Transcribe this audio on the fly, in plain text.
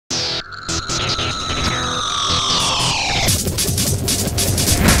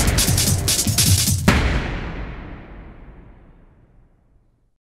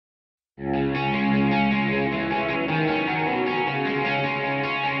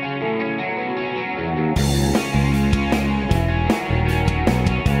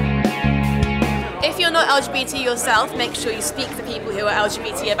you're LGBT yourself, make sure you speak to people who are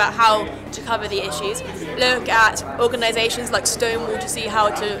LGBT about how to cover the issues. Look at organisations like Stonewall to see how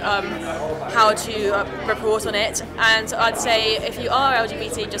to report on it. And I'd say if you are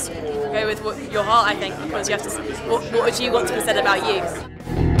LGBT, just go with your heart, I think, because you have to. What would you want to be said about you?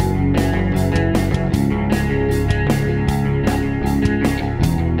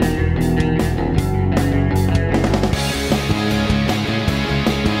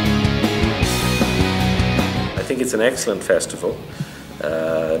 I think it's an excellent festival.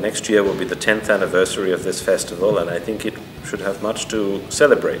 Next year will be the 10th anniversary of this festival, and I think it should have much to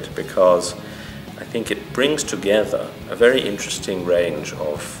celebrate because I think it brings together a very interesting range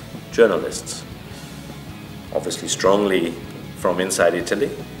of journalists, obviously strongly from inside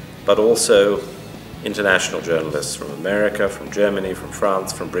Italy, but also international journalists from America, from Germany, from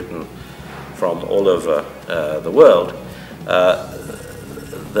France, from Britain, from all over the world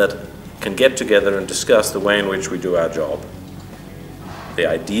that can get together and discuss the way in which we do our job, the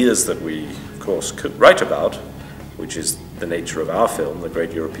ideas that we, of course, could write about, which is the nature of our film, The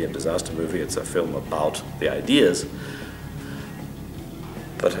Great European Disaster Movie. It's a film about the ideas.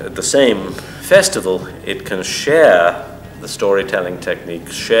 But at the same festival, it can share the storytelling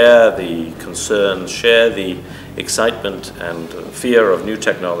techniques, share the concerns, share the excitement and fear of new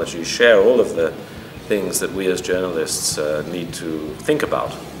technology, share all of the things that we as journalists need to think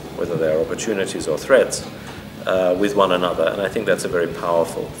about, whether they're opportunities or threats, with one another. And I think that's a very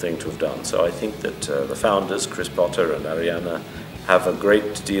powerful thing to have done. So I think that the founders, Chris Potter and Arianna, have a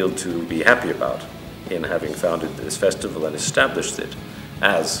great deal to be happy about in having founded this festival and established it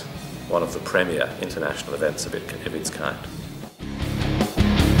as one of the premier international events of its kind.